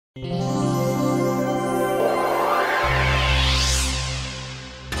In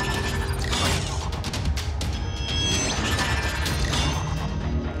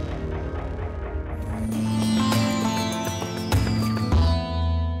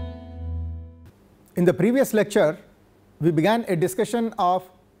the previous lecture, we began a discussion of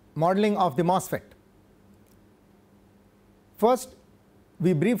modeling of the MOSFET. First,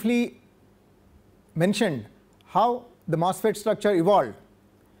 we briefly mentioned how the MOSFET structure evolved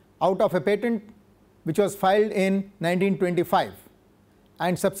out of a patent which was filed in 1925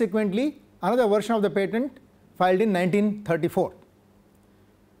 and subsequently another version of the patent filed in 1934.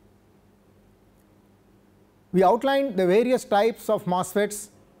 We outlined the various types of MOSFETs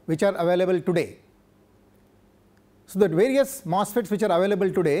which are available today. So that various MOSFETs which are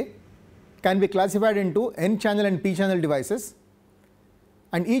available today can be classified into N channel and P channel devices,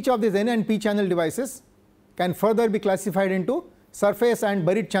 and each of these N and P channel devices can further be classified into surface and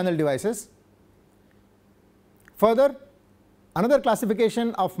buried channel devices. Further, another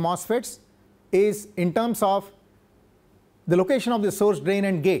classification of MOSFETs is in terms of the location of the source, drain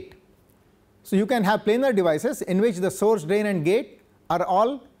and gate. So you can have planar devices in which the source, drain and gate are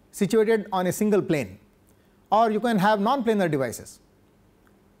all situated on a single plane, or you can have non-planar devices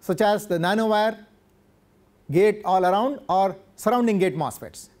such as the nanowire, gate all around, or surrounding gate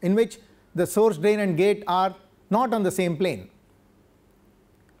MOSFETs in which the source, drain and gate are not on the same plane.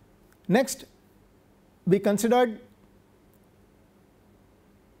 Next, we considered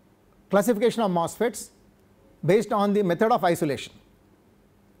classification of MOSFETs based on the method of isolation.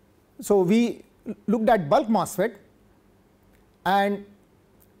 So we looked at bulk MOSFET and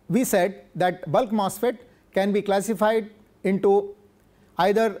we said that bulk MOSFET can be classified into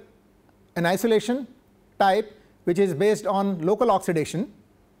either an isolation type which is based on local oxidation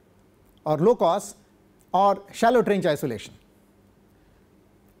or low cost, or shallow trench isolation.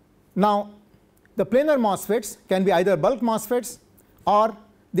 Now the planar MOSFETs can be either bulk MOSFETs, or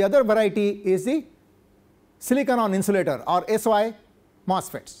the other variety is the silicon on insulator or SOI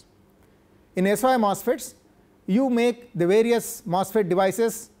MOSFETs. In SOI MOSFETs, you make the various MOSFET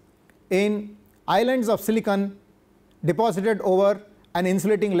devices in islands of silicon deposited over an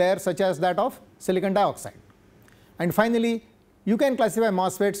insulating layer such as that of silicon dioxide. And finally, you can classify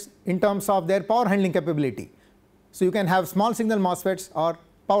MOSFETs in terms of their power handling capability. So you can have small signal MOSFETs or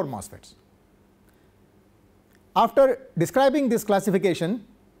power MOSFETs. After describing this classification,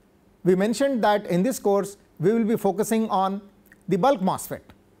 we mentioned that in this course we will be focusing on the bulk MOSFET.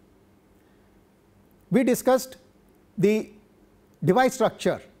 We discussed the device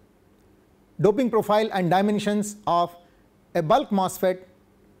structure, doping profile and dimensions of a bulk MOSFET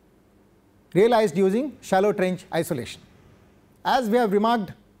realized using shallow trench isolation. As we have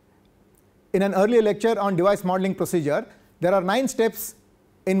remarked in an earlier lecture on device modeling procedure, there are 9 steps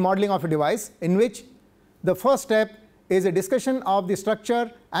in modeling of a device, in which the first step is a discussion of the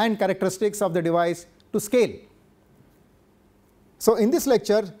structure and characteristics of the device to scale. So in this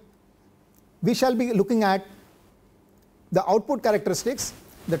lecture we shall be looking at the output characteristics,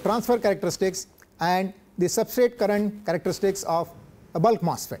 the transfer characteristics and the substrate current characteristics of a bulk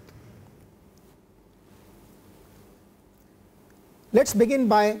MOSFET. Let us begin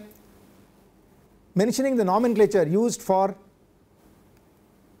by mentioning the nomenclature used for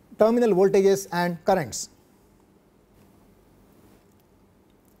terminal voltages and currents.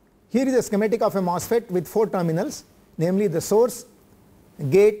 Here is a schematic of a MOSFET with 4 terminals, namely the source,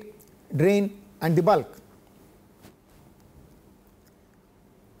 gate, drain and the bulk.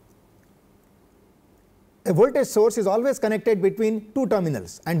 A voltage source is always connected between 2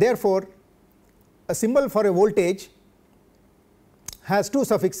 terminals, and therefore a symbol for a voltage has 2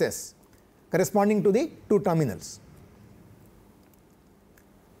 suffixes corresponding to the 2 terminals.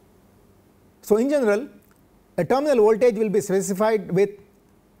 So in general, a terminal voltage will be specified with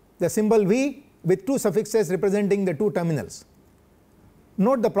the symbol V with 2 suffixes representing the 2 terminals.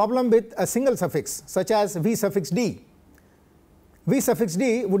 Note the problem with a single suffix such as V suffix D. V suffix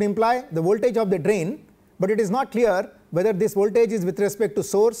D would imply the voltage of the drain, but it is not clear whether this voltage is with respect to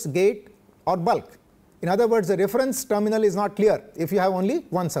source, gate or bulk. In other words, the reference terminal is not clear if you have only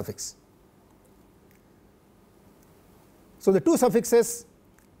one suffix. So the 2 suffixes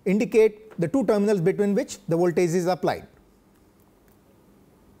indicate the 2 terminals between which the voltage is applied.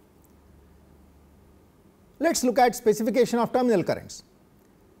 Let us look at specification of terminal currents.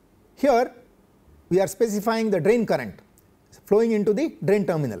 Here we are specifying the drain current flowing into the drain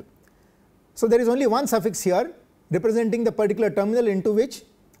terminal. So there is only one suffix here representing the particular terminal into which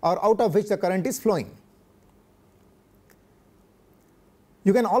or out of which the current is flowing.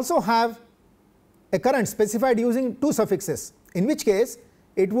 You can also have a current specified using 2 suffixes, in which case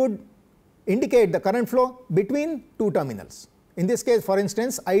it would indicate the current flow between two terminals. In this case, for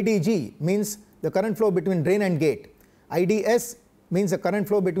instance, IDG means the current flow between drain and gate, IDS means the current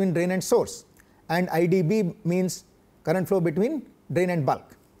flow between drain and source, and IDB means current flow between drain and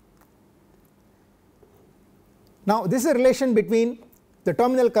bulk. Now, this is a relation between the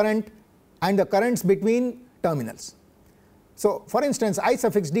terminal current and the currents between terminals. So, for instance, I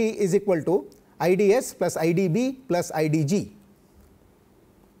suffix d is equal to IDS plus IDB plus IDG.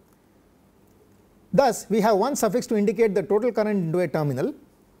 Thus, we have one suffix to indicate the total current into a terminal,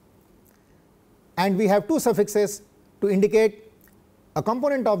 and we have two suffixes to indicate a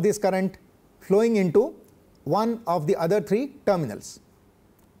component of this current flowing into one of the other three terminals.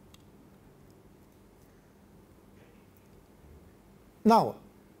 Now,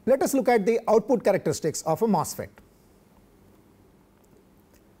 let us look at the output characteristics of a MOSFET.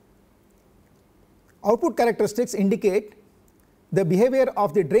 Output characteristics indicate the behavior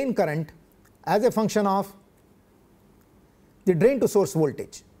of the drain current as a function of the drain to source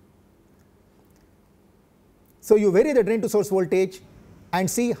voltage. So, you vary the drain to source voltage and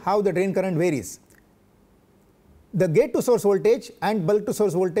see how the drain current varies. The gate to source voltage and bulk to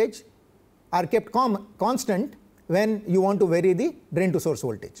source voltage are kept constant when you want to vary the drain to source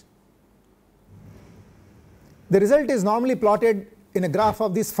voltage. The result is normally plotted in a graph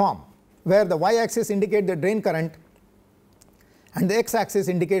of this form, where the y-axis indicates the drain current and the x-axis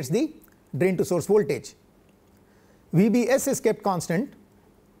indicates the drain to source voltage. VBS is kept constant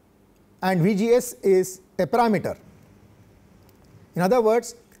and VGS is a parameter. In other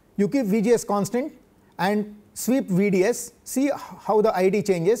words, you keep VGS constant and sweep VDS, see how the ID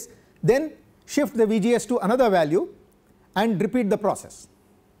changes, then shift the VGS to another value and repeat the process.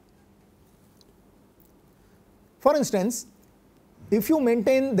 For instance, if you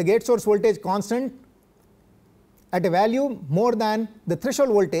maintain the gate source voltage constant at a value more than the threshold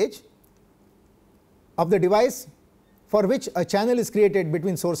voltage of the device for which a channel is created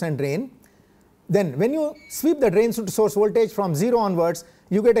between source and drain, then when you sweep the drain to source voltage from 0 onwards,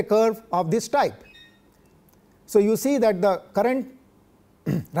 you get a curve of this type. So, you see that the current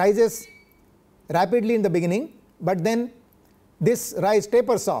rises rapidly in the beginning, but then this rise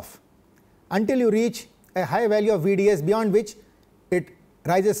tapers off until you reach a high value of VDS, beyond which it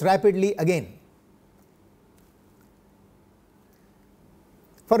rises rapidly again.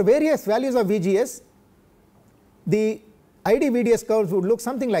 For various values of VGS, the ID VDS curves would look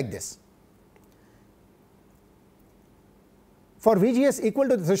something like this. For VGS equal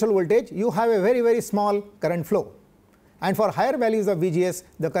to the threshold voltage, you have a very small current flow, and for higher values of VGS,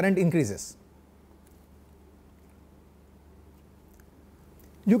 the current increases.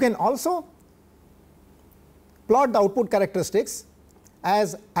 You can also plot the output characteristics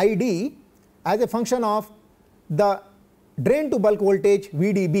as ID as a function of the drain to bulk voltage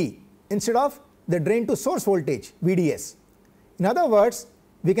VDB instead of the drain to source voltage VDS. In other words,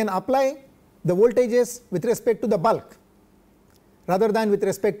 we can apply the voltages with respect to the bulk rather than with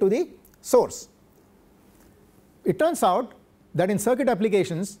respect to the source. It turns out that in circuit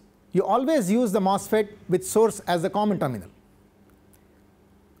applications, you always use the MOSFET with source as the common terminal.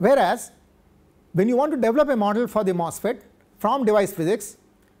 Whereas, when you want to develop a model for the MOSFET from device physics,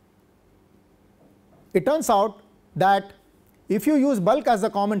 it turns out that if you use bulk as the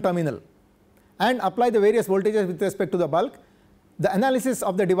common terminal and apply the various voltages with respect to the bulk, the analysis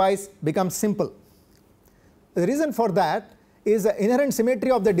of the device becomes simple. The reason for that is the inherent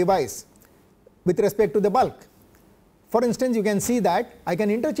symmetry of the device with respect to the bulk. For instance, you can see that I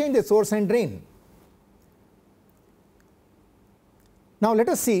can interchange the source and drain. Now, let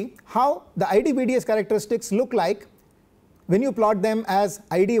us see how the ID VDS characteristics look like when you plot them as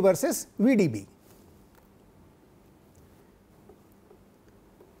ID versus VDB.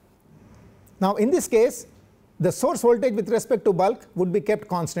 Now, in this case, the source voltage with respect to bulk would be kept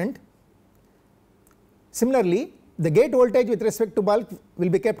constant. Similarly, the gate voltage with respect to bulk will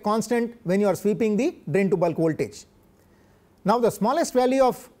be kept constant when you are sweeping the drain to bulk voltage. Now, the smallest value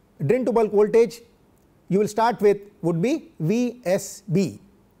of drain to bulk voltage you will start with would be VSB.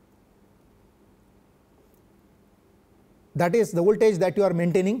 That is the voltage that you are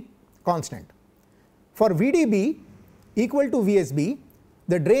maintaining constant. For VDB equal to VSB,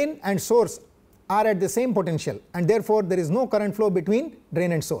 the drain and source are at the same potential, and therefore there is no current flow between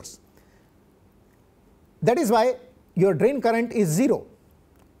drain and source. That is why your drain current is 0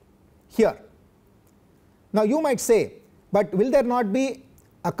 here. Now, you might say, but will there not be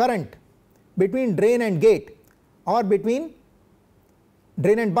a current between drain and gate or between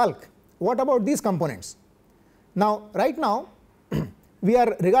drain and bulk? What about these components? Now, right now we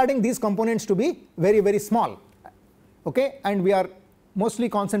are regarding these components to be very small, okay, and we are mostly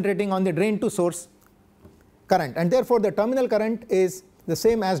concentrating on the drain to source current, and therefore the terminal current is the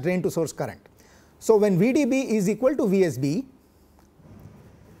same as drain to source current. So when VDB is equal to VSB,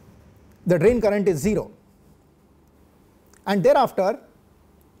 the drain current is 0, and thereafter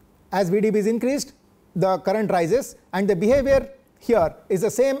as VDB is increased, the current rises, and the behavior here is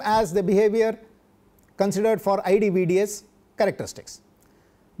the same as the behavior considered for ID VDS characteristics.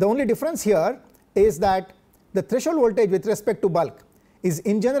 The only difference here is that the threshold voltage with respect to bulk is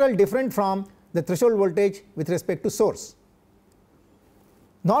in general different from the threshold voltage with respect to source.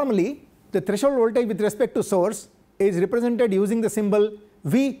 Normally the threshold voltage with respect to source is represented using the symbol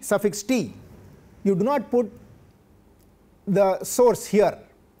V suffix T. You do not put the source here,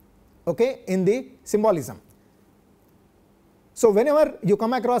 okay, in the symbolism. So whenever you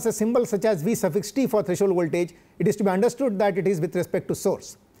come across a symbol such as V suffix T for threshold voltage, it is to be understood that it is with respect to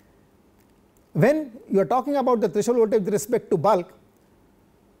source. When you are talking about the threshold voltage with respect to bulk,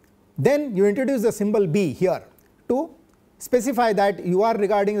 then you introduce the symbol B here to specify that you are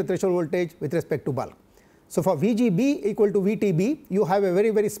regarding the threshold voltage with respect to bulk. So for VGB equal to VTB, you have a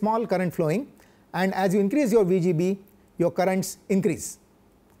very small current flowing, and as you increase your VGB, your currents increase.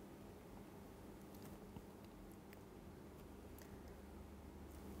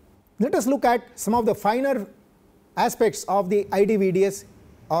 Let us look at some of the finer aspects of the ID VDS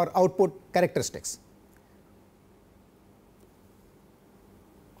or output characteristics.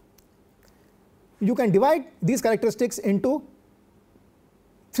 You can divide these characteristics into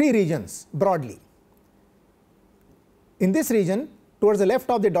 3 regions broadly. In this region, towards the left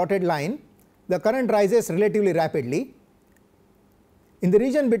of the dotted line, the current rises relatively rapidly. In the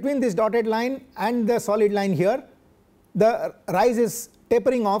region between this dotted line and the solid line here, the rise is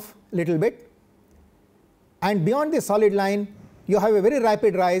tapering off little bit, and beyond the solid line you have a very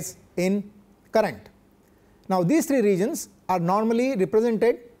rapid rise in current. Now these 3 regions are normally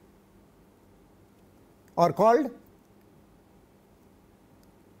represented or called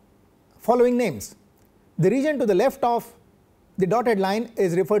following names. The region to the left of the dotted line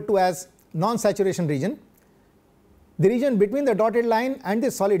is referred to as non-saturation region. The region between the dotted line and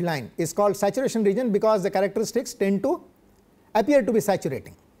the solid line is called saturation region because the characteristics tend to appear to be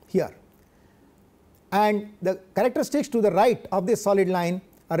saturating here, and the characteristics to the right of this solid line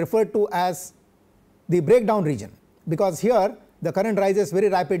are referred to as the breakdown region because here the current rises very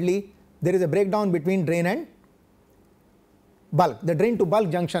rapidly. There is a breakdown between drain and bulk. The drain to bulk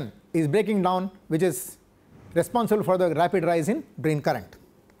junction is breaking down, which is responsible for the rapid rise in drain current.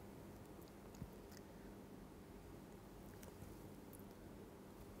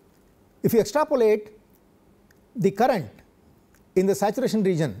 If you extrapolate the current in the saturation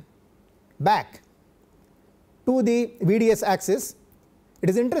region back to the VDS axis, it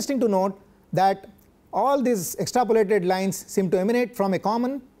is interesting to note that all these extrapolated lines seem to emanate from a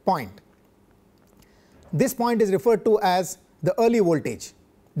common point. This point is referred to as the early voltage,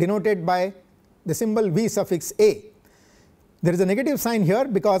 denoted by the symbol V suffix A. There is a negative sign here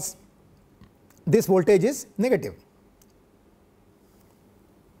because this voltage is negative.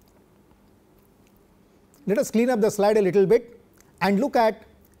 Let us clean up the slide a little bit and look at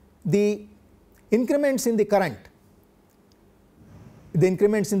the increments in the current, the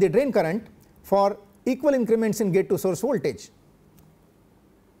increments in the drain current for equal increments in gate to source voltage.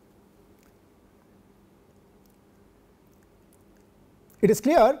 It is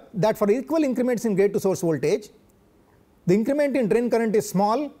clear that for equal increments in gate to source voltage, the increment in drain current is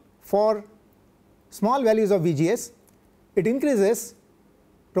small for small values of VGS. It increases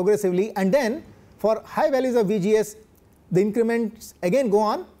progressively, and then for high values of VGS, the increments again go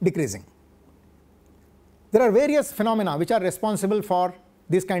on decreasing. There are various phenomena which are responsible for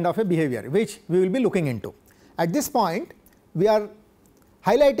this kind of a behavior, which we will be looking into. At this point, we are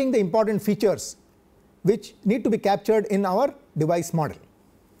highlighting the important features which need to be captured in our device model.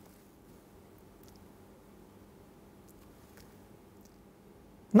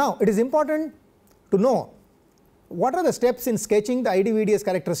 Now it is important to know what are the steps in sketching the ID VDS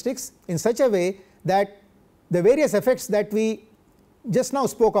characteristics in such a way that the various effects that we just now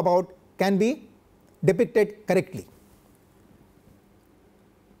spoke about can be depicted correctly.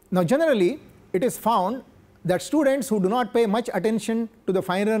 Now generally it is found that students who do not pay much attention to the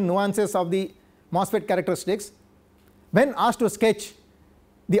finer nuances of the MOSFET characteristics, when asked to sketch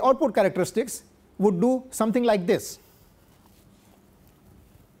the output characteristics, would do something like this.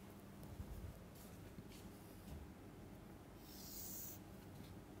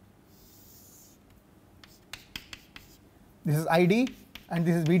 This is ID and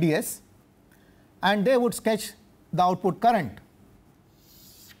this is VDS, and they would sketch the output current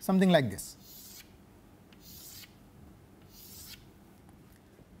something like this.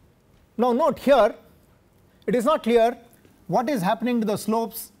 Now note here, it is not clear what is happening to the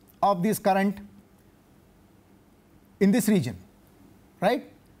slopes of this current in this region,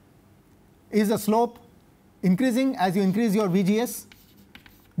 right? Is the slope increasing as you increase your VGS,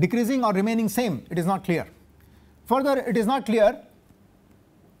 decreasing or remaining same? It is not clear. Further, it is not clear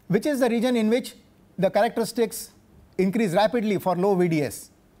which is the region in which the characteristics increase rapidly for low VDS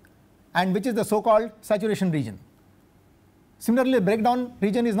and which is the so called saturation region. Similarly, the breakdown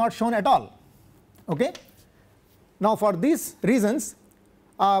region is not shown at all. Okay? Now for these reasons,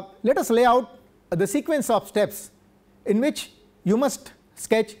 let us lay out the sequence of steps in which you must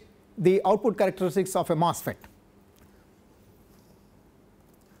sketch the output characteristics of a MOSFET.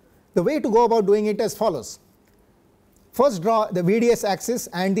 The way to go about doing it as follows. First, draw the VDS axis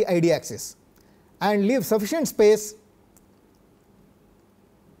and the ID axis and leave sufficient space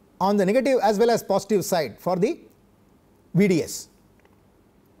on the negative as well as positive side for the VDS.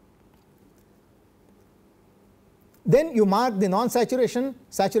 Then you mark the non-saturation,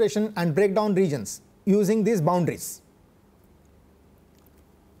 saturation and breakdown regions using these boundaries.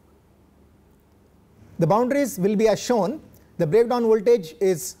 The boundaries will be as shown. The breakdown voltage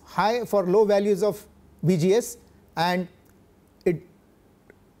is high for low values of VGS and it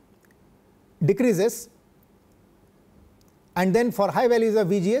decreases, and then for high values of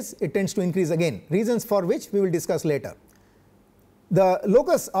VGS it tends to increase again, reasons for which we will discuss later. The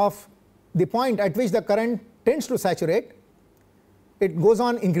locus of the point at which the current tends to saturate, it goes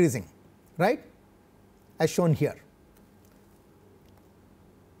on increasing, right, as shown here.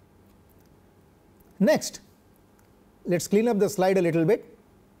 Next, let us clean up the slide a little bit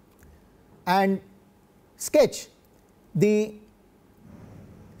and sketch the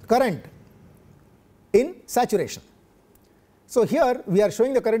current in saturation. So here we are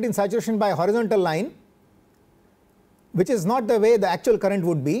showing the current in saturation by a horizontal line, which is not the way the actual current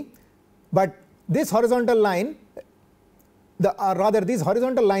would be, but this horizontal line, rather these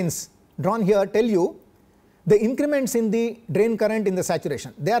horizontal lines drawn here tell you the increments in the drain current in the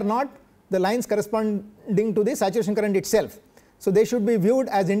saturation. They are not the lines corresponding to the saturation current itself. So they should be viewed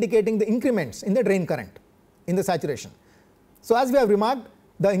as indicating the increments in the drain current in the saturation. So as we have remarked,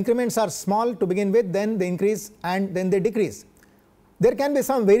 the increments are small to begin with, then they increase and then they decrease. There can be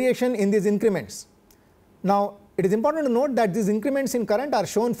some variation in these increments. Now it is important to note that these increments in current are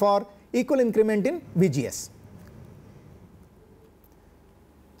shown for equal increment in VGS.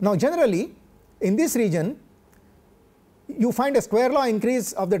 Now generally in this region you find a square law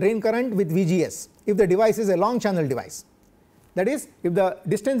increase of the drain current with VGS if the device is a long channel device. That is, if the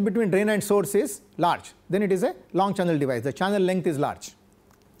distance between drain and source is large, then it is a long channel device, the channel length is large.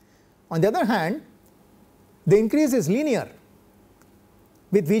 On the other hand, the increase is linear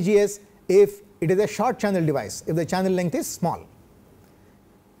with VGS if it is a short channel device, if the channel length is small.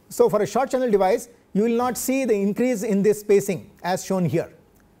 So for a short channel device, you will not see the increase in this spacing as shown here.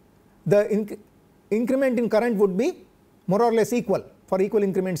 The increment in current would be more or less equal for equal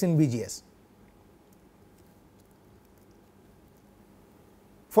increments in VGS.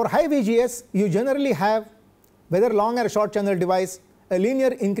 For high VGS, you generally have, whether long or short channel device, a linear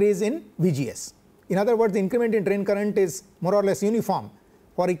increase in VGS. In other words, the increment in drain current is more or less uniform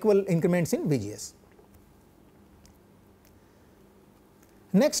for equal increments in VGS.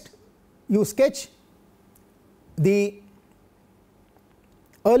 Next, you sketch the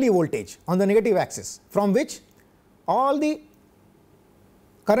early voltage on the negative axis from which all the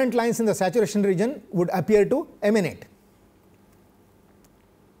current lines in the saturation region would appear to emanate.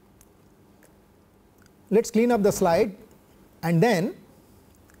 Let us clean up the slide and then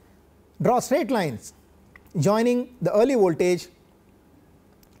draw straight lines joining the early voltage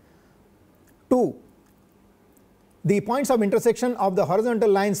to the points of intersection of the horizontal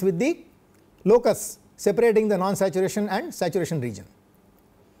lines with the locus separating the non-saturation and saturation region.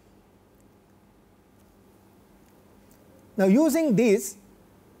 Now using these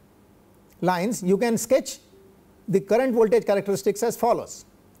lines you can sketch the current voltage characteristics as follows.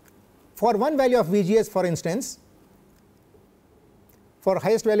 For one value of VGS, for instance, for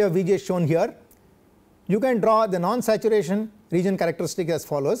highest value of VGS shown here, you can draw the non-saturation region characteristic as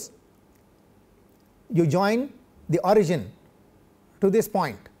follows. You join the origin to this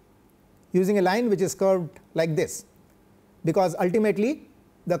point using a line which is curved like this, because ultimately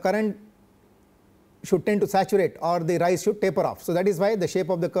the current should tend to saturate or the rise should taper off. So that is why the shape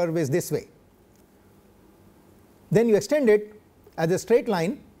of the curve is this way. Then you extend it as a straight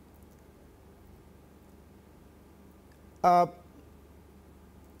line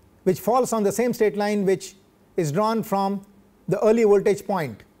which falls on the same straight line which is drawn from the early voltage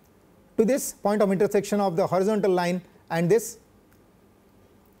point to this point of intersection of the horizontal line and this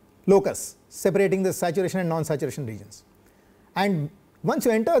locus separating the saturation and non-saturation regions. And once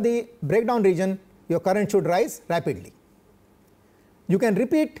you enter the breakdown region, your current should rise rapidly. You can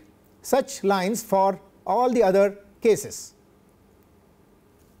repeat such lines for all the other cases,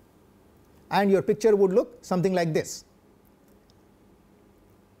 and your picture would look something like this.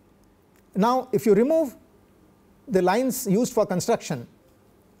 Now, if you remove the lines used for construction,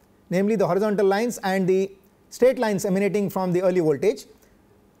 namely the horizontal lines and the straight lines emanating from the early voltage,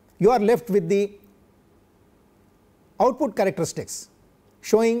 you are left with the output characteristics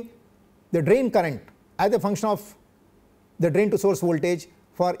showing the drain current as a function of the drain to source voltage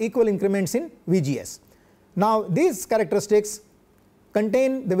for equal increments in VGS. Now, these characteristics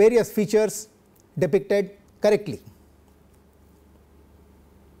contain the various features depicted correctly.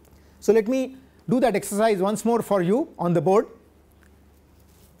 So, let me do that exercise once more for you on the board.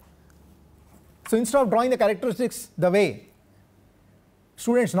 So, instead of drawing the characteristics the way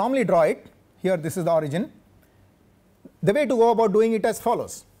students normally draw it, here this is the origin, the way to go about doing it as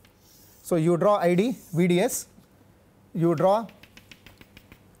follows. So, you draw ID VDS, you draw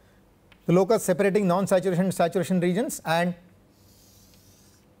the locus separating non-saturation and saturation regions and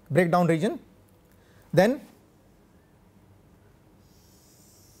breakdown region, then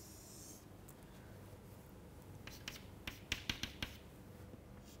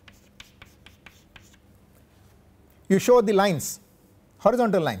you show the lines,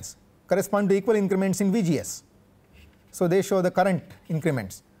 horizontal lines correspond to equal increments in VGS. So, they show the current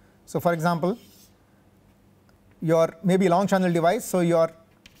increments. So, for example, your maybe long channel device, so your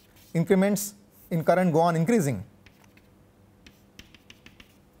increments in current go on increasing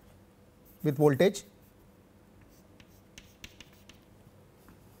with voltage,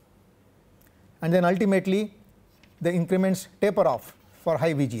 and then ultimately the increments taper off for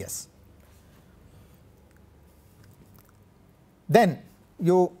high VGS. Then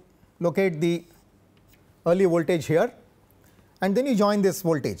you locate the early voltage here, and then you join this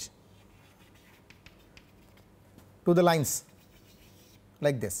voltage to the lines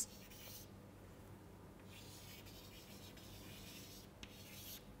like this.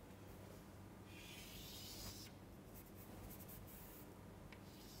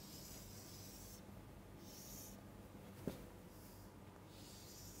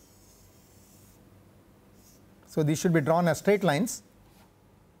 So, these should be drawn as straight lines.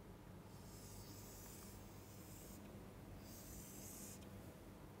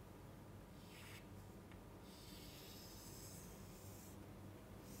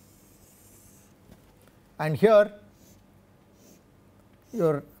 And here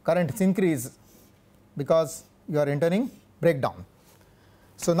your currents increase because you are entering breakdown.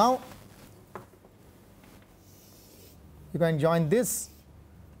 So, now you can join this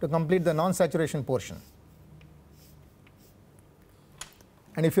to complete the non-saturation portion.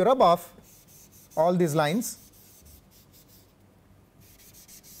 And if you rub off all these lines,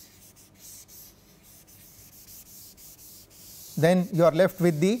 then you are left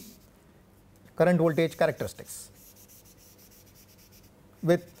with the current voltage characteristics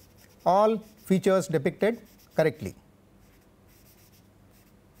with all features depicted correctly.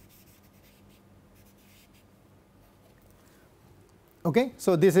 Okay,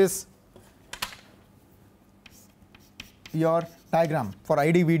 so this is your diagram for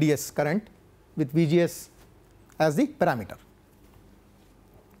ID VDS current with VGS as the parameter.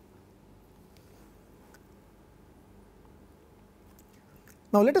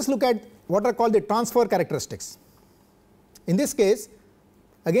 Now, let us look at what are called the transfer characteristics. In this case,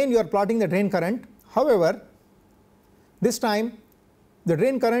 again you are plotting the drain current. However, this time the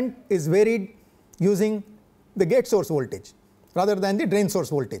drain current is varied using the gate source voltage rather than the drain source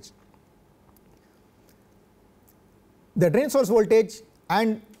voltage. The drain source voltage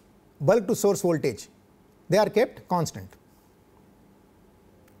and bulk to source voltage, they are kept constant.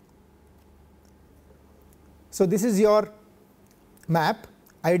 So, this is your map.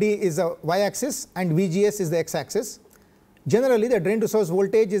 ID is a y axis and VGS is the x axis. Generally, the drain to source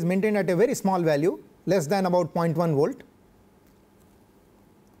voltage is maintained at a very small value, less than about 0.1 volt.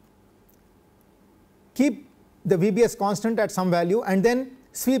 Keep the VBS constant at some value and then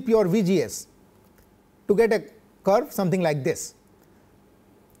sweep your VGS to get a curve something like this.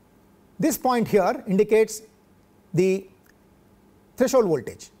 This point here indicates the threshold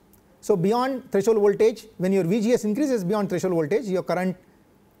voltage. So, beyond threshold voltage, when your VGS increases beyond threshold voltage, your current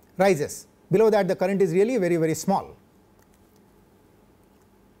rises. Below that, the current is really very, very small.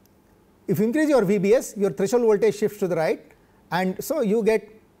 If you increase your VBS, your threshold voltage shifts to the right, and so you get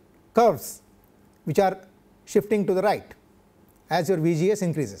curves which are shifting to the right as your VGS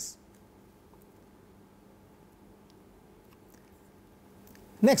increases.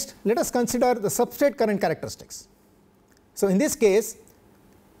 Next, let us consider the substrate current characteristics. So, in this case,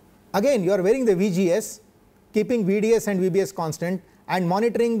 again you are varying the VGS, keeping VDS and VBS constant and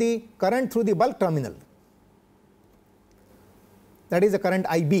monitoring the current through the bulk terminal, that is the current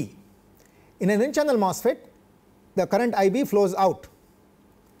IB. In an N-channel MOSFET, the current IB flows out.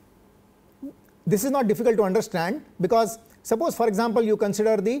 This is not difficult to understand, because suppose for example you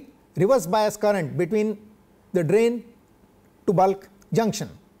consider the reverse bias current between the drain to bulk junction,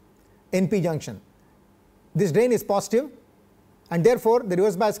 NP junction. This drain is positive, and therefore the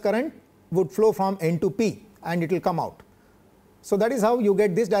reverse bias current would flow from N to P and it will come out. So, that is how you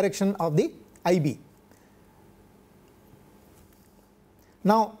get this direction of the IB.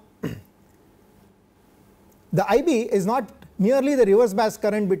 Now, the IB is not merely the reverse bias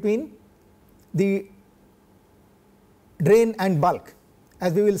current between the drain and bulk.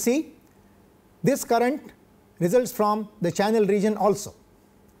 As we will see, this current results from the channel region also.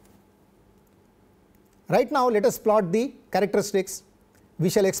 Right now, let us plot the characteristics. We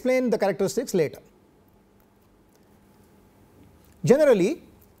shall explain the characteristics later. Generally,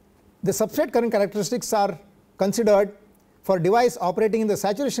 the substrate current characteristics are considered for device operating in the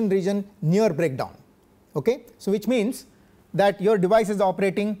saturation region near breakdown. Okay? So, which means that your device is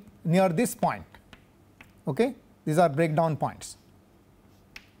operating near this point. Okay? These are breakdown points,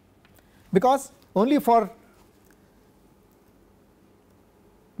 because only for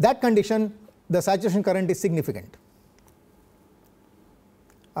that condition the saturation current is significant.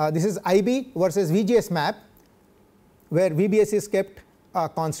 This is IB versus VGS map, where VBS is kept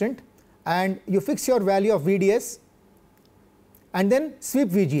constant, and you fix your value of VDS and then sweep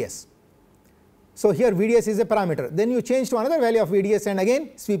VGS. So, here VDS is a parameter, then you change to another value of VDS and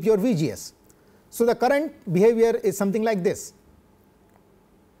again sweep your VGS. So, the current behavior is something like this.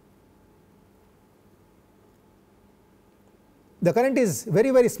 The current is very,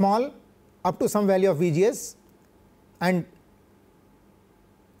 very small up to some value of VGS, and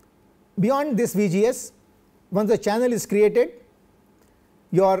beyond this VGS, once the channel is created,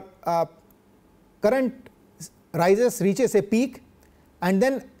 your current rises, reaches a peak, and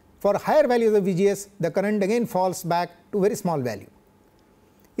then for higher values of VGS the current again falls back to very small value.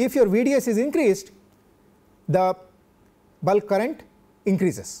 If your VDS is increased, the bulk current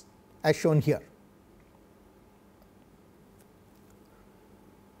increases as shown here.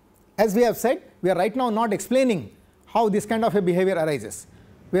 As we have said, we are right now not explaining how this kind of a behavior arises.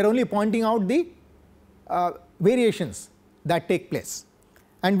 We are only pointing out the variations that take place,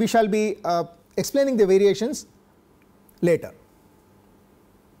 and we shall be explaining the variations later.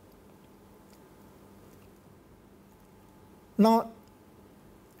 Now,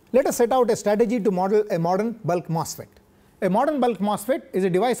 let us set out a strategy to model a modern bulk MOSFET. A modern bulk MOSFET is a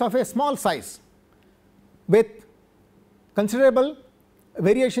device of a small size with considerable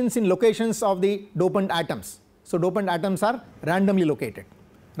variations in locations of the dopant atoms. So, dopant atoms are randomly located,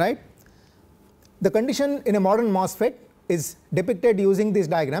 right. The condition in a modern MOSFET is depicted using this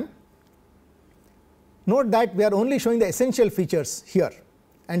diagram. Note that we are only showing the essential features here,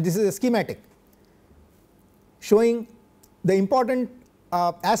 and this is a schematic showing the important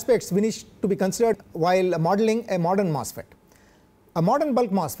aspects we need to be considered while modeling a modern MOSFET. A modern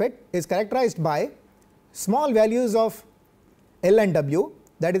bulk MOSFET is characterized by small values of L and W,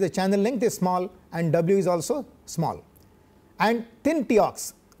 that is the channel length is small and W is also small, and thin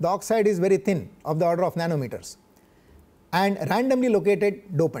TOX, the oxide is very thin of the order of nanometers, and randomly located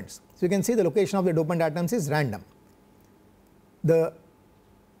dopants. So, you can see the location of the dopant atoms is random. The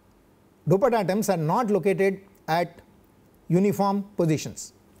dopant atoms are not located at uniform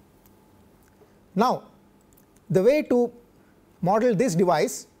positions. Now, the way to model this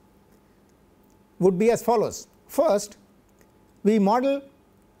device would be as follows. First, we model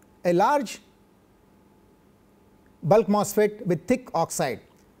a large bulk MOSFET with thick oxide.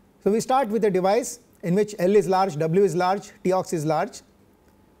 So, we start with a device in which L is large, W is large, TOX is large,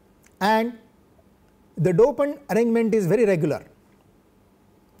 and the dopant arrangement is very regular.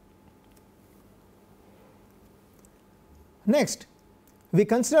 Next, we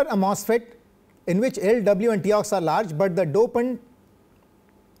consider a MOSFET in which L, W and TOX are large, but the dopant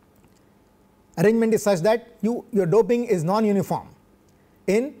arrangement is such that your doping is non-uniform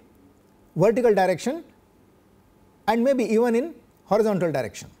in vertical direction and maybe even in horizontal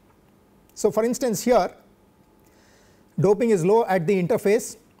direction. So, for instance, here doping is low at the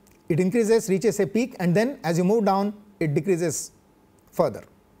interface, it increases, reaches a peak, and then as you move down it decreases further.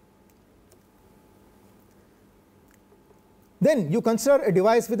 Then you consider a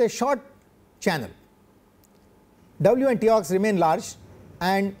device with a short channel. W and TOX remain large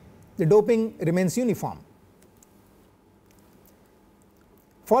and the doping remains uniform.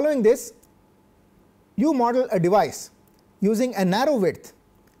 Following this, you model a device using a narrow width.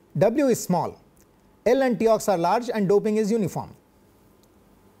 W is small, L and Tox are large, and doping is uniform.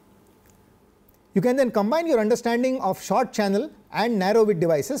 You can then combine your understanding of short channel and narrow width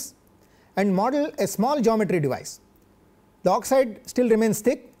devices and model a small geometry device. The oxide still remains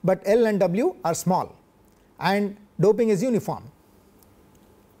thick, but L and W are small and doping is uniform.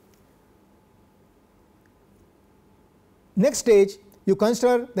 Next stage, you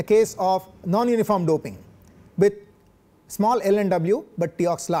consider the case of non-uniform doping with small L and W but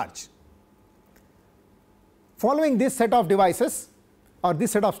Tox large. Following this set of devices or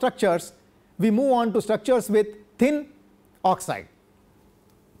this set of structures, we move on to structures with thin oxide.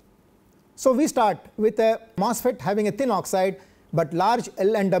 So we start with a MOSFET having a thin oxide but large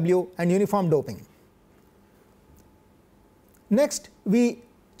L and W and uniform doping. Next, we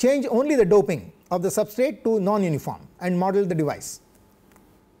change only the doping of the substrate to non-uniform and model the device.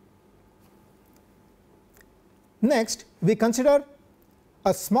 Next, we consider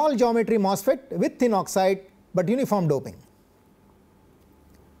a small geometry MOSFET with thin oxide but uniform doping.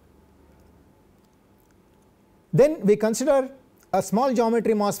 Then we consider a small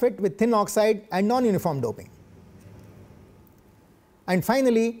geometry MOSFET with thin oxide and non-uniform doping. And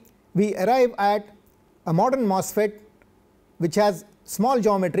finally, we arrive at a modern MOSFET which has small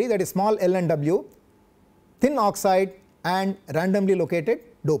geometry, that is small L and W, thin oxide and randomly located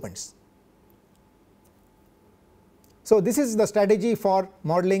dopants. So this is the strategy for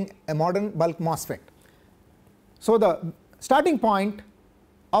modeling a modern bulk MOSFET. So the starting point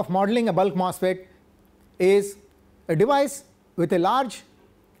of modeling a bulk MOSFET is a device with a large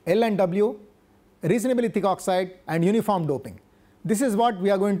L and W, reasonably thick oxide and uniform doping. This is what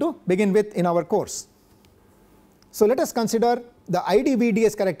we are going to begin with in our course. So let us consider the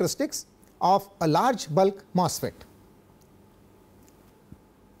ID/VDS characteristics of a large bulk MOSFET.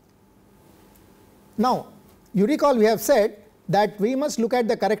 Now you recall we have said that we must look at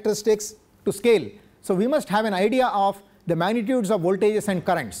the characteristics to scale. So we must have an idea of the magnitudes of voltages and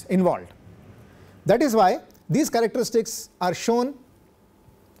currents involved. That is why these characteristics are shown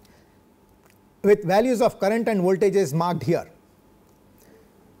with values of current and voltages marked here.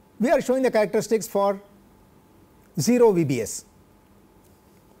 We are showing the characteristics for 0 VBS.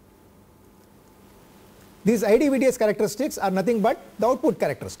 These ID/VDS characteristics are nothing but the output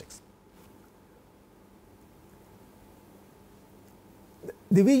characteristics.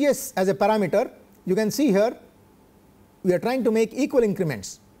 The VGS as a parameter, you can see here we are trying to make equal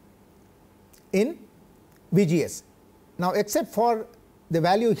increments in VGS. Now except for the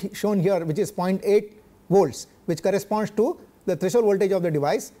value shown here, which is 0.8 volts, which corresponds to the threshold voltage of the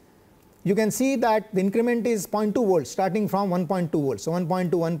device, you can see that the increment is 0.2 volts starting from 1.2 volts. So 1.2,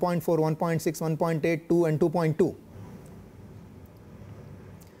 1.4, 1.6, 1.8, 2 and 2.2.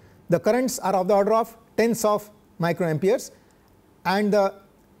 The currents are of the order of tens of microamperes and the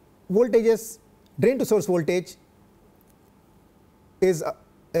voltages, drain to source voltage is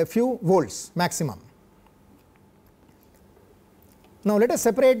a few volts maximum. Now let us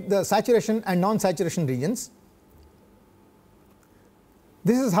separate the saturation and non-saturation regions.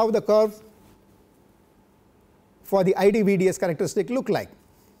 This is how the curve for the ID/VDS characteristic look like.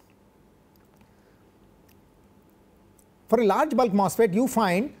 For a large bulk MOSFET, you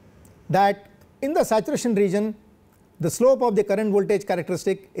find that in the saturation region the slope of the current voltage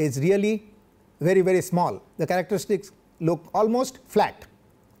characteristic is really very small. The characteristics look almost flat.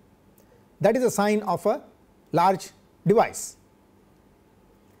 That is a sign of a large device.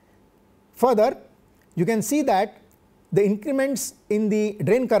 Further, you can see that the increments in the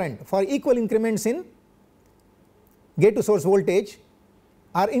drain current for equal increments in gate to source voltage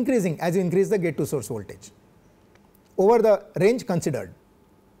are increasing as you increase the gate to source voltage over the range considered.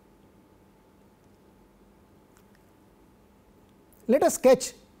 Let us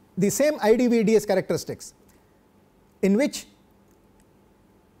sketch the same ID/VDS characteristics in which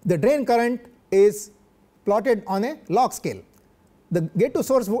the drain current is plotted on a log scale. The drain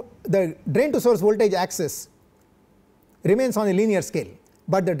to source voltage axis remains on a linear scale,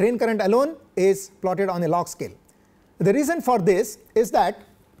 but the drain current alone is plotted on a log scale. The reason for this is that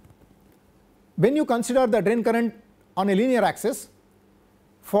when you consider the drain current on a linear axis,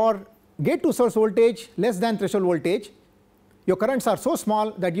 for gate to source voltage less than threshold voltage, your currents are so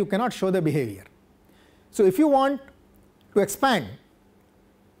small that you cannot show the behavior. So if you want to expand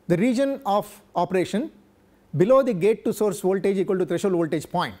the region of operation below the gate to source voltage equal to threshold voltage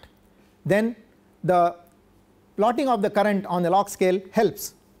point, then the plotting of the current on the log scale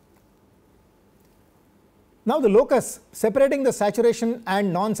helps. Now the locus separating the saturation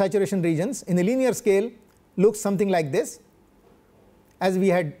and non-saturation regions in a linear scale looks something like this. as we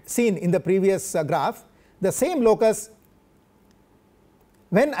had seen in the previous graph, the same locus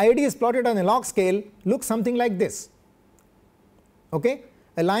when ID is plotted on a log scale looks something like this. Okay?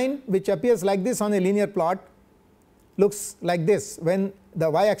 A line which appears like this on a linear plot looks like this when the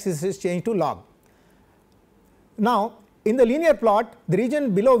y axis is changed to log. Now in the linear plot the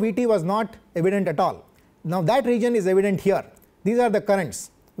region below Vt was not evident at all. Now that region is evident here. These are the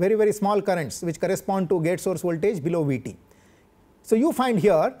currents, very very small currents which correspond to gate source voltage below Vt. So you find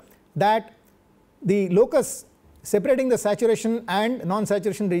here that the locus separating the saturation and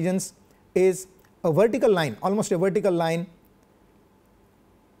non-saturation regions is a vertical line, almost a vertical line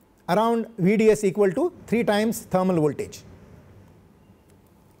around Vds equal to 3 times thermal voltage.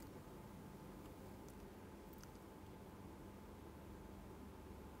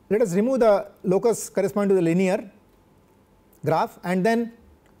 Let us remove the locus corresponding to the linear graph and then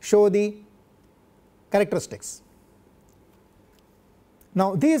show the characteristics.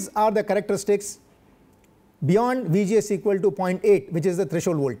 Now these are the characteristics beyond Vgs equal to 0.8, which is the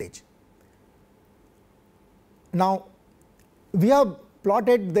threshold voltage. Now we have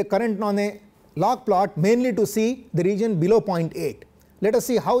plotted the current on a log plot mainly to see the region below 0.8. Let us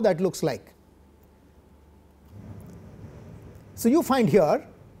see how that looks like. So you find here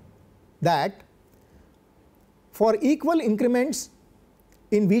that for equal increments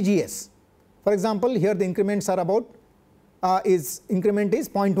in Vgs, for example here the increments are about increment is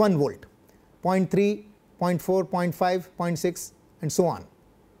 0.1 volt, 0.3, 0.4, 0.5, 0.6 and so on,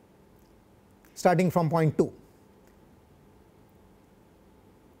 starting from 0.2.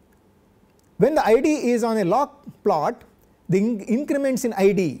 When the ID is on a log plot, the increments in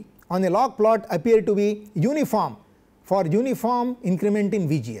ID on a log plot appear to be uniform for uniform increment in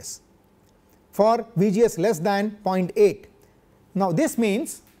Vgs, for Vgs less than 0.8. Now this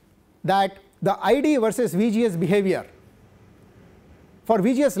means that the ID versus Vgs behavior for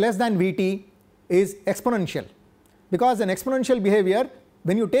Vgs less than Vt is exponential, because an exponential behavior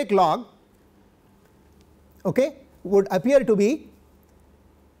when you take log, okay, would appear to be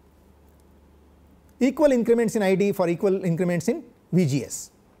equal increments in ID for equal increments in Vgs.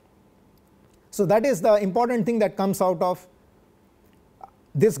 So that is the important thing that comes out of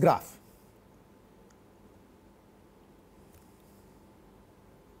this graph.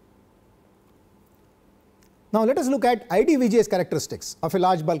 Now let us look at ID Vgs characteristics of a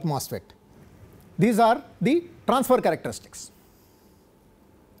large bulk MOSFET. These are the transfer characteristics.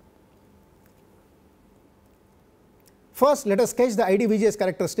 First let us sketch the ID Vgs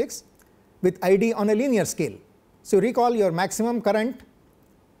characteristics with ID on a linear scale. So recall your maximum current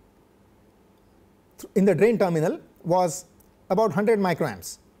in the drain terminal was about 100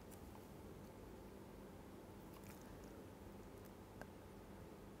 microamps.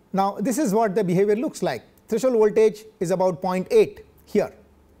 Now this is what the behavior looks like. Threshold voltage is about 0.8 here.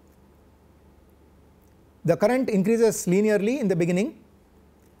 The current increases linearly in the beginning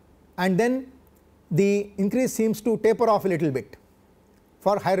and then the increase seems to taper off a little bit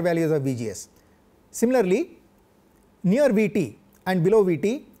for higher values of Vgs. Similarly, near Vt and below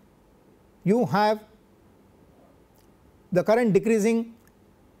Vt you have the current decreasing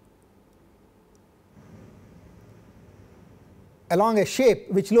along a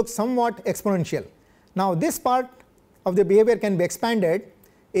shape which looks somewhat exponential. Now this part of the behavior can be expanded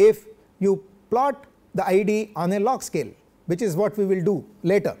if you plot the ID on a log scale, which is what we will do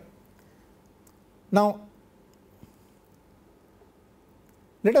later. Now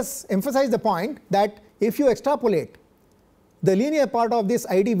let us emphasize the point that if you extrapolate the linear part of this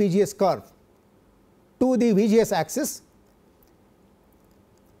ID Vgs curve to the Vgs axis,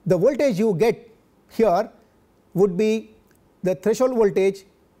 the voltage you get here would be the threshold voltage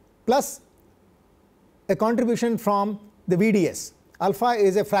plus a contribution from the Vds. Alpha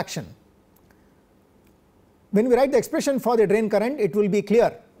is a fraction. When we write the expression for the drain current, it will be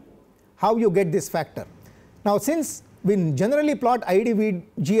clear how you get this factor. Now since we generally plot ID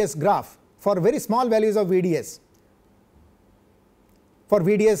Vgs graph for very small values of Vds, for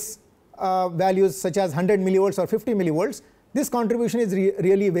Vds values such as 100 millivolts or 50 millivolts, this contribution is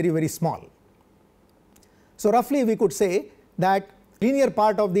really very very small. So roughly we could say that linear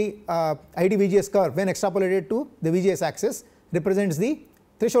part of the ID Vgs curve when extrapolated to the Vgs axis represents the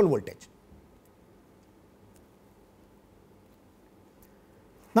threshold voltage.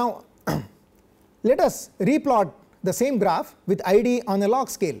 Now let us replot the same graph with ID on a log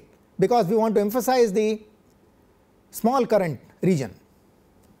scale, because we want to emphasize the small current region.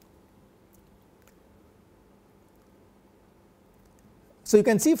 So you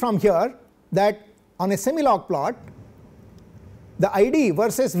can see from here that on a semi-log plot the ID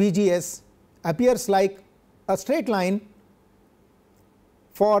versus Vgs appears like a straight line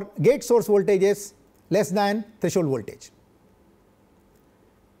for gate source voltages less than threshold voltage.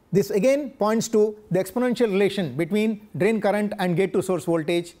 This again points to the exponential relation between drain current and gate to source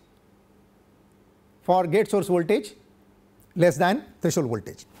voltage for gate source voltage less than threshold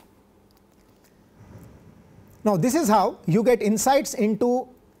voltage. Now, this is how you get insights into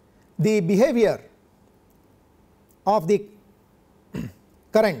the behavior of the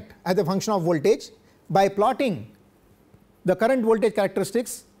current as a function of voltage by plotting the current voltage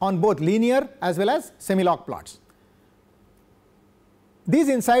characteristics on both linear as well as semi-log plots. These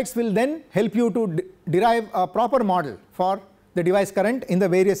insights will then help you to derive a proper model for the device current in the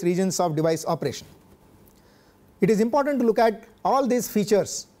various regions of device operation. It is important to look at all these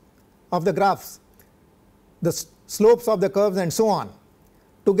features of the graphs, the slopes of the curves and so on,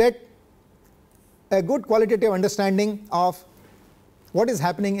 to get a good qualitative understanding of what is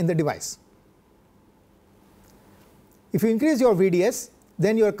happening in the device. If you increase your VDS,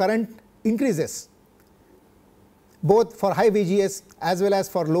 then your current increases both for high VGS as well as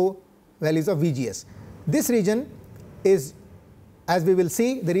for low values of VGS. This region is, as we will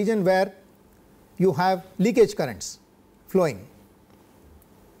see, the region where you have leakage currents flowing.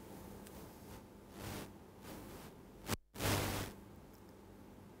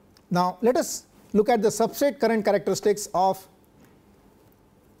 Now, let us look at the substrate current characteristics of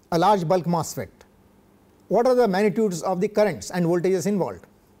a large bulk MOSFET. What are the magnitudes of the currents and voltages involved?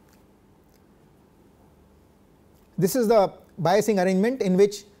 This is the biasing arrangement in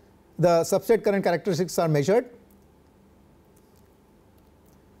which the substrate current characteristics are measured.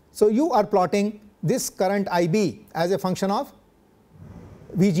 So, you are plotting this current IB as a function of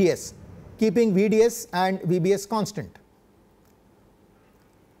VGS, keeping VDS and VBS constant.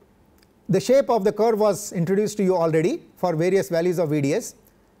 The shape of the curve was introduced to you already for various values of VDS.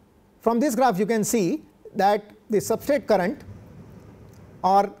 From this graph you can see that the substrate current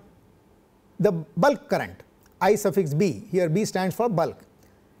or the bulk current, I suffix B, here B stands for bulk,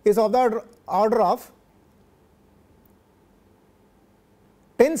 is of the order of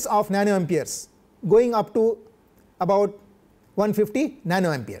tens of nanoamperes, going up to about 150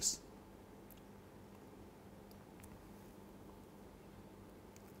 nanoamperes.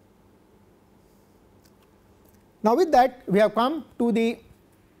 Now, with that we have come to the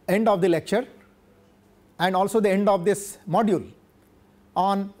end of the lecture and also the end of this module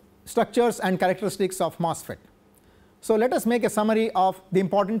on structures and characteristics of MOSFET. So, let us make a summary of the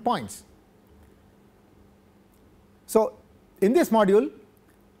important points. So, in this module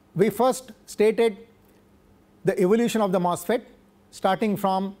we first stated the evolution of the MOSFET starting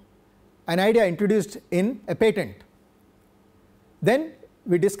from an idea introduced in a patent. Then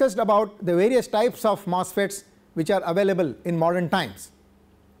we discussed about the various types of MOSFETs which are available in modern times.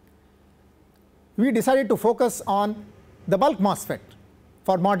 We decided to focus on the bulk MOSFET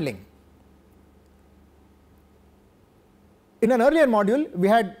for modeling. In an earlier module we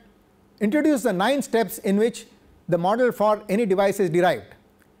had introduced the 9 steps in which the model for any device is derived.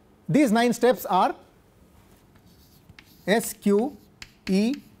 These 9 steps are S, Q,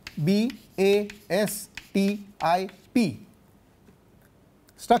 E, B, A, S, T, I, P.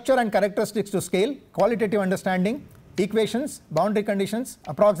 Structure and characteristics to scale, qualitative understanding, equations, boundary conditions,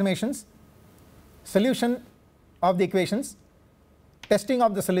 approximations, solution of the equations, testing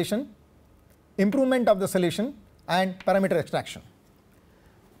of the solution, improvement of the solution, and parameter extraction.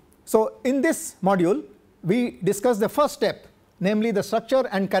 So, in this module we discussed the first step, namely the structure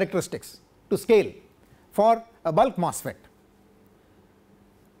and characteristics to scale for a bulk MOSFET.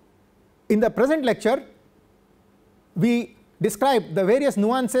 In the present lecture we describe the various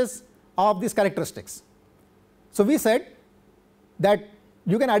nuances of these characteristics. So, we said that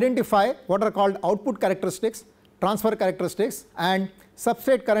you can identify what are called output characteristics, transfer characteristics, and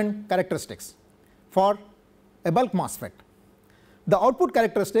substrate current characteristics for a bulk MOSFET. The output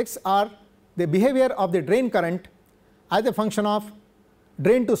characteristics are the behavior of the drain current as a function of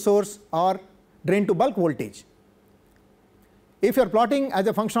drain to source or drain to bulk voltage. If you are plotting as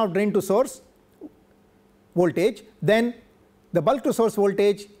a function of drain to source voltage, then the bulk to source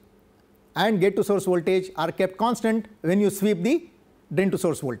voltage and gate to source voltage are kept constant when you sweep the drain to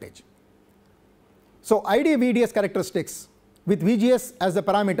source voltage. So, ID VDS characteristics with VGS as the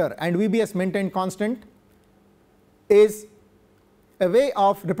parameter and VBS maintained constant is a way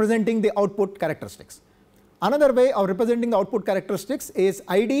of representing the output characteristics. Another way of representing the output characteristics is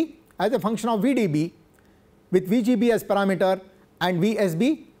ID as a function of VDB with VGB as parameter and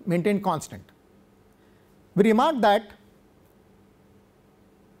VSB maintained constant. We remarked that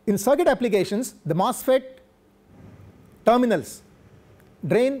in circuit applications the MOSFET terminals,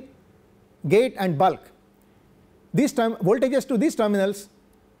 drain, gate and bulk, these voltages to these terminals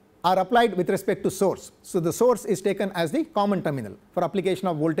are applied with respect to source. So, the source is taken as the common terminal for application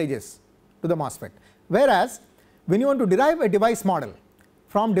of voltages to the MOSFET. Whereas, when you want to derive a device model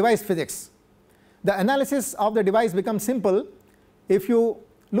from device physics, the analysis of the device becomes simple if you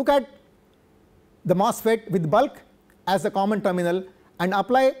look at the MOSFET with bulk as the common terminal and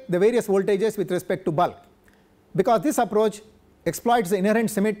apply the various voltages with respect to bulk, because this approach exploits the inherent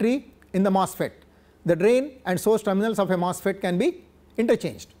symmetry in the MOSFET. The drain and source terminals of a MOSFET can be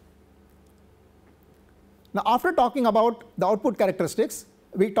interchanged. Now, after talking about the output characteristics,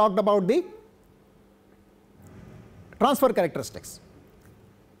 we talked about the transfer characteristics.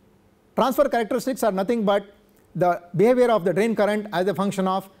 Transfer characteristics are nothing but the behavior of the drain current as a function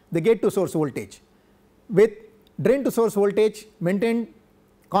of the gate to source voltage, with drain to source voltage maintained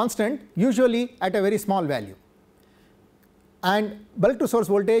constant, usually at a very small value, and bulk to source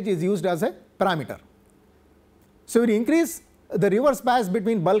voltage is used as a parameter. So, when you increase the reverse bias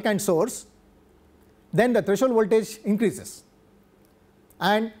between bulk and source, then the threshold voltage increases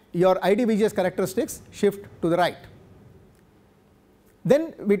and your IDVGS characteristics shift to the right.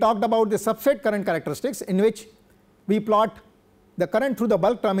 Then we talked about the substrate current characteristics, in which we plot the current through the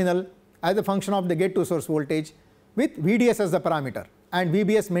bulk terminal as a function of the gate to source voltage with VDS as the parameter and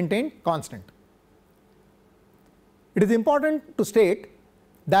VBS maintained constant. It is important to state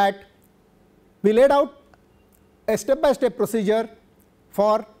that we laid out a step-by-step procedure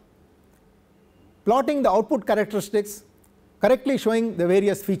for plotting the output characteristics correctly showing the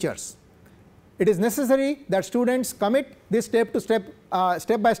various features. It is necessary that students commit this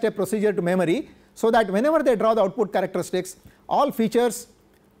step-by-step procedure to memory, so that whenever they draw the output characteristics, all features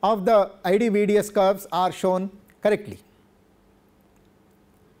of the ID/VDS curves are shown correctly.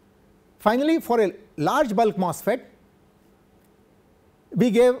 Finally, for a large bulk MOSFET, we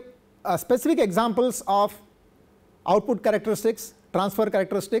gave specific examples of output characteristics, transfer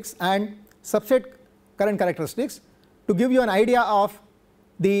characteristics and substrate current characteristics to give you an idea of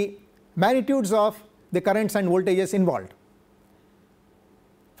the magnitudes of the currents and voltages involved.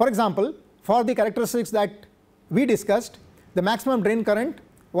 For example, for the characteristics that we discussed, the maximum drain current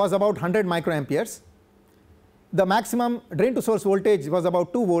was about 100 microamperes, the maximum drain to source voltage was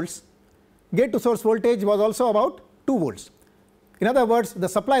about 2 volts, gate to source voltage was also about 2 volts. In other words, the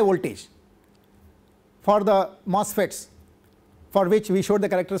supply voltage for the MOSFETs for which we showed the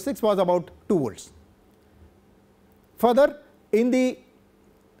characteristics was about 2 volts. Further, in the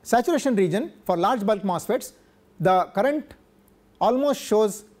saturation region for large bulk MOSFETs, the current almost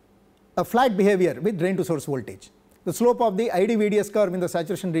shows a flat behavior with drain to source voltage. The slope of the ID/VDS curve in the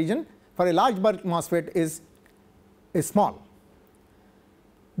saturation region for a large bulk MOSFET is small.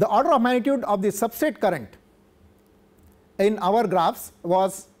 The order of magnitude of the substrate current in our graphs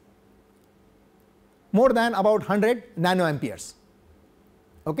was more than about 100 nanoamperes.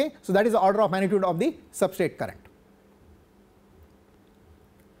 Okay? So, that is the order of magnitude of the substrate current.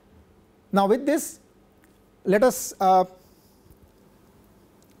 Now, with this, let us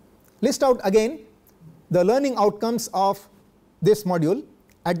list out again the learning outcomes of this module.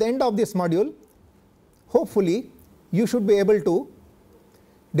 At the end of this module, hopefully you should be able to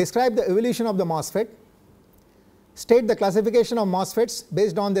describe the evolution of the MOSFET, state the classification of MOSFETs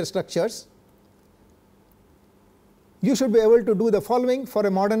based on their structures. You should be able to do the following for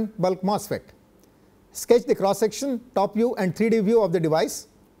a modern bulk MOSFET: sketch the cross section, top view and 3D view of the device,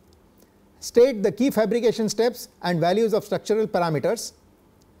 state the key fabrication steps and values of structural parameters,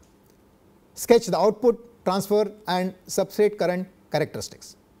 sketch the output, transfer and substrate current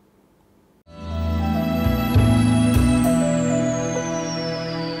characteristics.